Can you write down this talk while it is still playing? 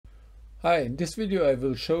Hi, in this video I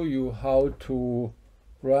will show you how to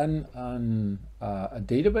run a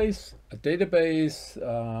database, a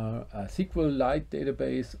SQLite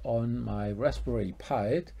database on my Raspberry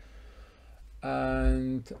Pi.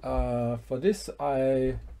 And for this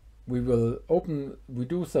we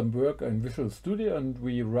do some work in Visual Studio and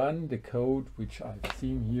we run the code which I've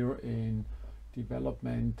seen here in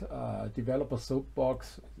developer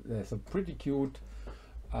soapbox. There's a pretty cute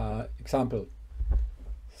example.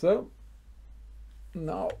 So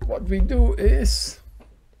now what we do is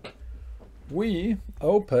we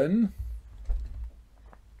open,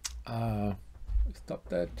 stop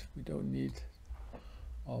that, we don't need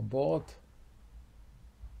our board.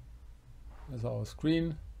 There's our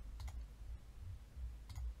screen.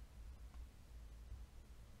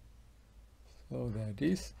 So there it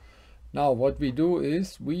is. Now what we do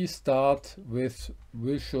is we start with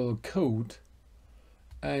Visual Code,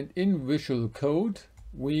 and in Visual Code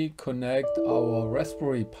we connect our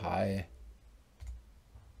Raspberry Pi.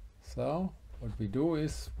 So what we do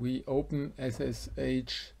is we open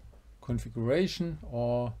SSH configuration,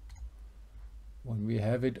 or when we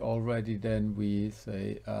have it already, then we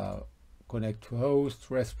say connect to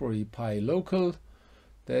host Raspberry Pi local.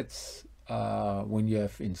 That's when you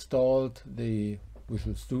have installed the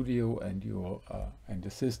Visual Studio and your and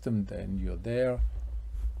the system, then you're there.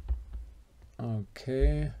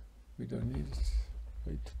 Okay, we don't need it.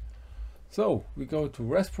 Wait. So we go to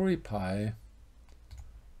Raspberry Pi.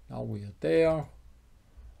 Now we are there,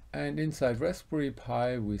 and inside Raspberry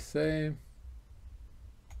Pi we say,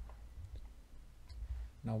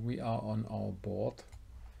 now we are on our board.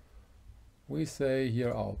 We say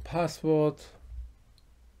here our password.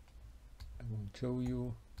 I won't show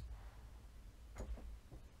you.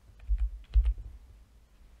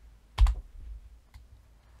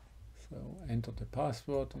 So enter the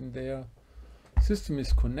password in there. System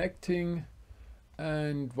is connecting,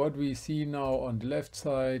 and what we see now on the left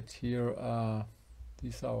side here,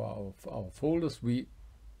 these are our folders.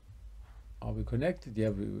 Are we connected?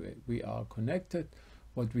 Yeah, we are connected.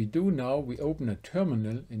 What we do now, we open a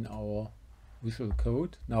terminal in our Visual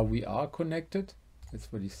Code. Now we are connected.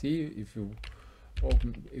 That's what you see. If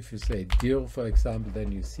you say dir, for example,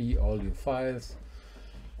 then you see all your files.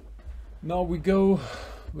 Now we go,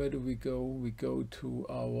 where do we go? We go to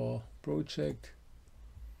our project,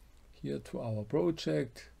 here to our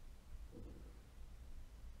project.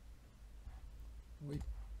 We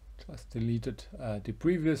just deleted the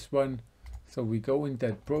previous one. So we go in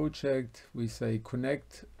that project, we say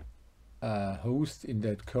connect host in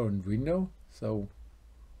that current window. So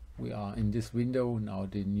we are in this window now.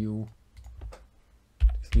 This new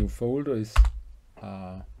folder is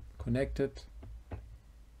connected,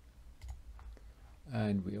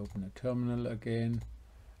 and we open a terminal again,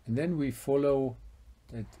 and then we follow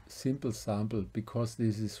that simple sample, because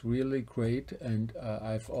this is really great, and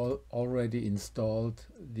I've already installed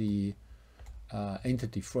the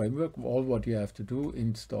entity framework. All what you have to do,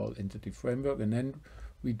 install entity framework, and then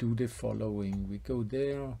we do the following. We go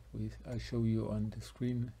there, I show you on the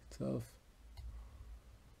screen itself,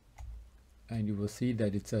 and you will see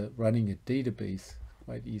that it's running a database,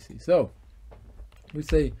 quite easy. So we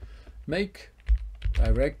say make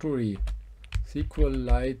directory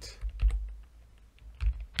Sqlite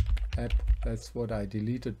app. That's what I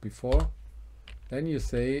deleted before. Then you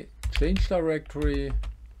say change directory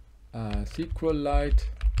Sqlite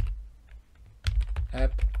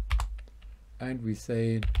app, and we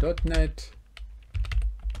say .NET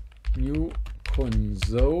new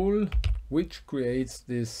console, which creates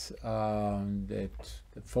this the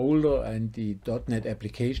folder and the .NET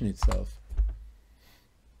application itself.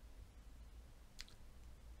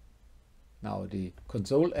 Now the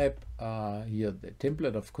console app, here the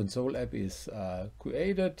template of console app is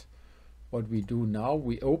created. What we do now,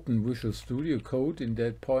 we open Visual Studio Code in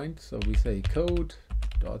that point. So we say code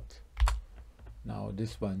dot. Now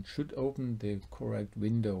this one should open the correct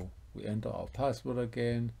window. We enter our password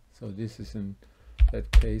again. So this is, in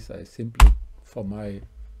that case, I simply, for my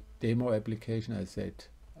demo application, I said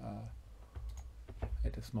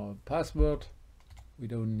add a small password. We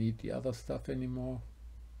don't need the other stuff anymore.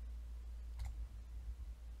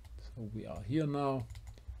 So we are here now.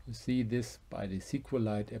 You see this by the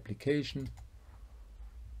Sqlite application.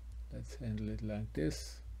 Let's handle it like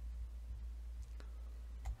this.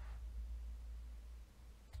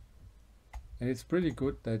 And it's pretty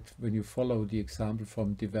good that when you follow the example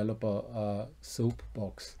from developer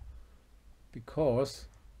soapbox, because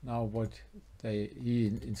now what he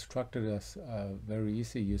instructed us very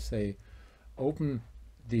easy. You say open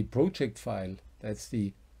the project file. That's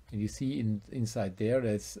the, and you see inside there,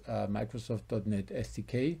 that's Microsoft.NET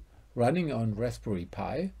SDK. running on Raspberry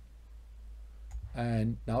Pi.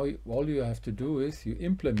 And now all you have to do is you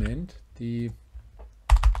implement these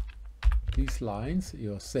lines.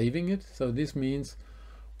 You're saving it. So this means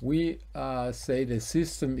we say the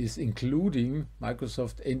system is including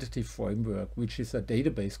Microsoft Entity Framework, which is a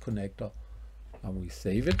database connector. Now we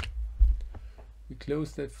save it. We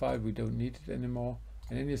close that file. We don't need it anymore.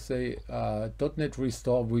 And then you say .NET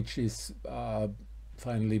Restore, which is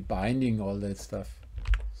finally binding all that stuff.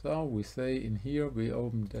 So we say in here, we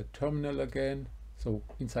open the terminal again. So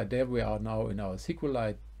inside there we are now in our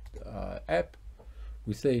Sqlite app.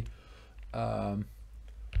 We say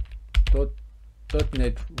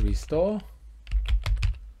 .NET Restore,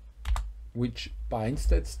 which binds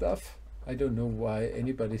that stuff. I don't know why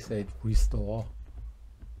anybody said restore.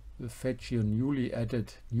 Will fetch your newly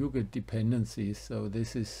added NuGet dependencies. So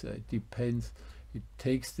this is depends. It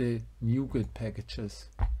takes the NuGet packages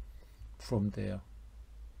from there.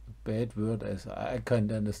 A bad word, as I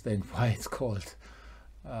can't understand why it's called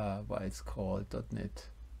 .NET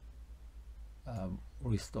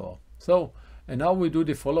Restore. So, and now we do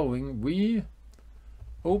the following. We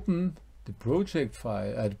open the project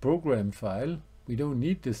file, the program file. We don't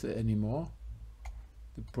need this anymore.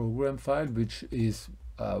 The program file, which is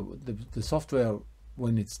the software,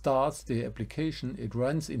 when it starts the application, it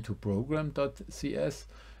runs into program.cs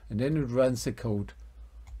and then it runs the code.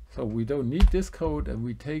 So we don't need this code, and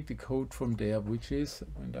we take the code from there, which is,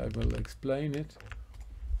 and I will explain it.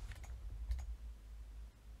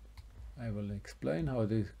 I will explain how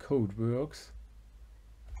the code works.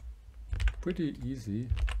 Pretty easy.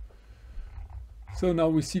 So now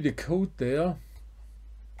we see the code there,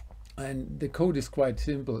 and the code is quite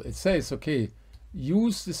simple. It says, okay,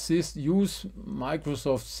 use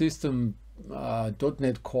Microsoft System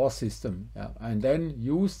 .NET Core System, and then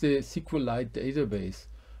use the Sqlite database.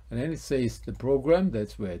 And then it says the program,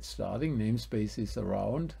 that's where it's starting, namespace is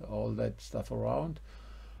around, all that stuff around.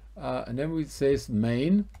 And then it says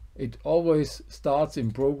main. It always starts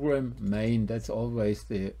in program main. That's always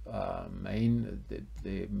the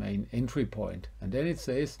main entry point. And then it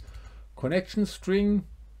says connection string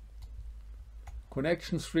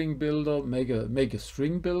builder, make a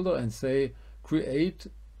string builder and say create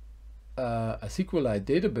a Sqlite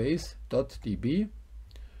database .db.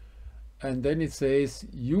 And then it says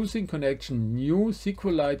using connection, new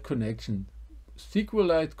Sqlite connection.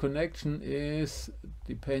 Sqlite connection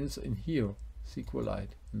depends in here,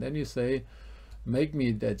 Sqlite. And then you say make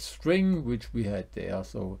me that string which we had there.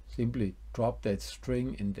 So simply drop that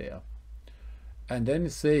string in there. And then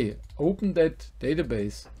say open that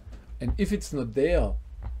database. And if it's not there,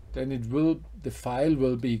 then the file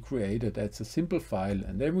will be created. That's a simple file.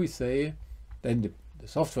 And then we say, then the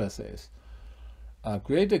software says,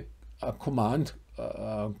 create a command,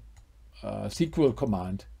 SQL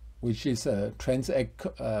command, which is a transact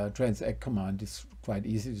command. It's quite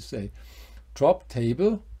easy to say. Drop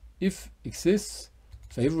table, if exists,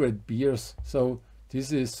 favorite beers. So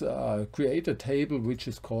this is create a table which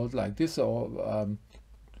is called like this, or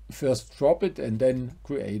first drop it and then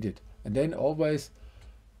create it. And then always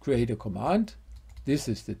create a command. This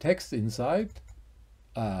is the text inside.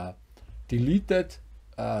 Delete that.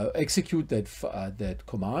 Execute that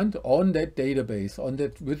command on that database,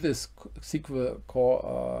 with this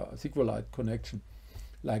Sqlite connection,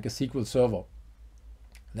 like a SQL server.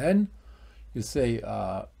 Then you say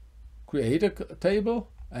create a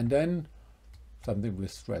table, and then something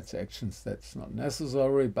with transactions. That's not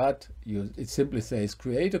necessary, but it simply says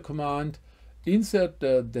create a command, insert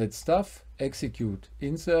that stuff, execute,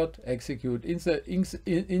 insert, execute,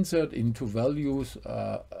 insert into values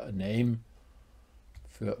a name.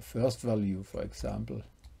 First value, for example,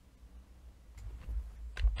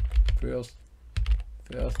 first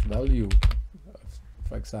value,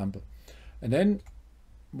 for example. And then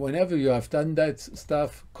whenever you have done that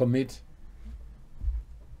stuff, commit.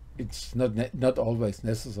 It's not always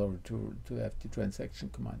necessary to have the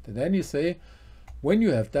transaction command. And then you say, when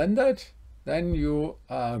you have done that, then you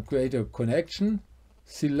create a connection,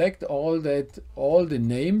 select all the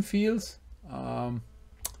name fields.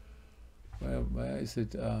 Where is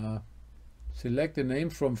it? Select the name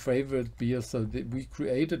from favorite beer. So we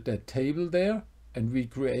created that table there, and we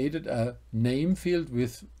created a name field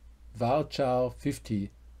with varchar 50.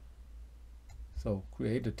 So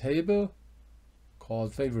create a table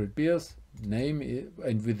called favorite beers, name,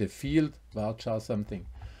 and with the field varchar something.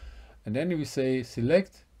 And then we say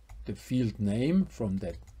select the field name from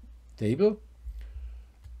that table,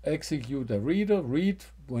 execute a reader, read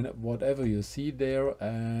whatever you see there,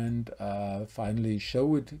 and finally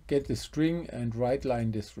show it, get the string and write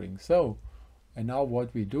line the string. So, and now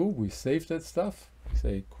what we do, we save that stuff, We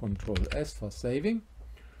say Control S for saving.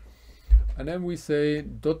 And then we say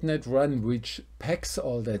 .NET Run, which packs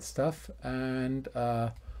all that stuff, and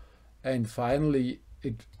finally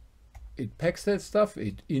it packs that stuff,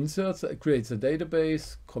 it inserts, it creates a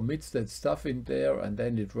database, commits that stuff in there, and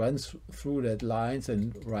then it runs through that lines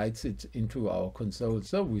and writes it into our console.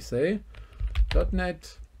 So we say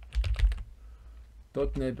 .NET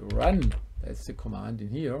Run, that's the command in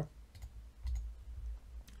here,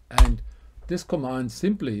 and this command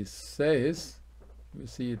simply says, you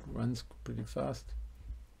see it runs pretty fast.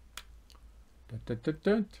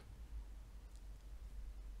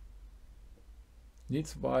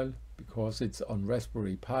 Needs a while because it's on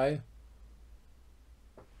Raspberry Pi.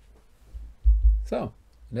 So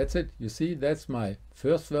that's it. You see, that's my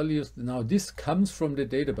first values. Now this comes from the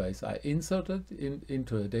database. I inserted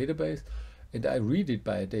into a database and I read it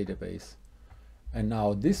by a database. And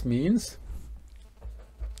now this means,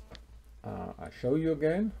 I show you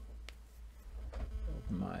again.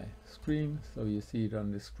 My screen so you see it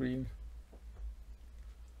on the screen.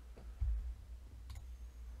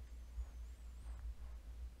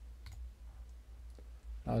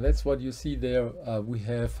 Now that's what you see there. We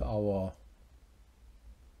have our,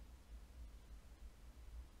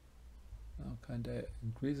 now can I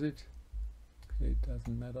increase it? Okay, it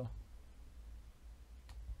doesn't matter.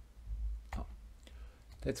 Oh.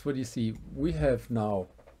 That's what you see. We have now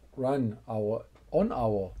run our on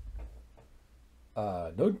our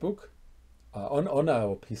notebook, on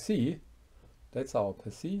our PC. That's our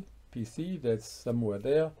PC, that's somewhere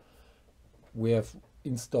there. We have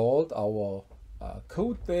installed our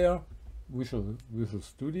code there, Visual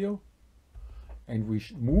Studio, and we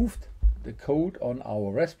moved the code on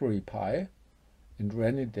our Raspberry Pi and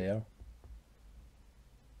ran it there.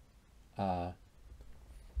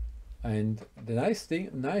 And the nice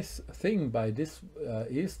thing by this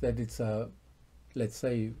is that it's a, let's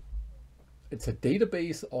say, it's a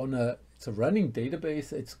database on it's a running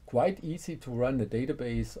database. It's quite easy to run a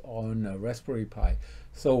database on a Raspberry Pi.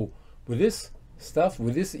 So with this stuff,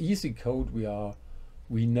 with this easy code,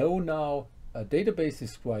 we know now a database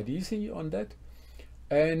is quite easy on that,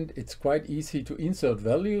 and it's quite easy to insert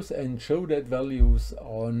values and show that values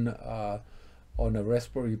on a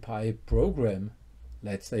Raspberry Pi program,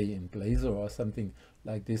 let's say in Blazor or something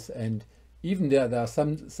like this. And even there are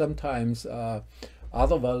sometimes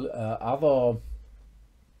other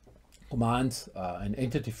commands, an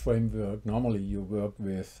entity framework. Normally you work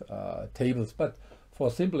with tables, but for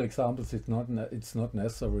simple examples it's not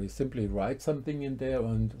necessary. Simply write something in there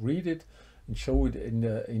and read it and show it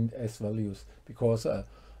in as values, because a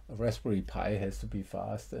Raspberry Pi has to be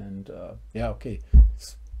fast. And yeah, okay,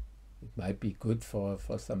 it might be good for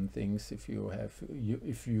some things if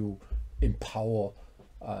you empower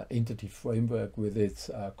entity framework with its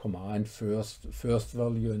command first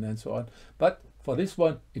value and so on. But for this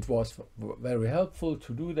one it was very helpful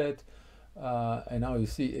to do that. And now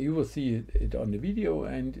you will see it on the video,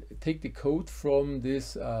 and take the code from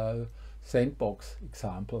this sandbox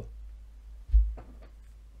example.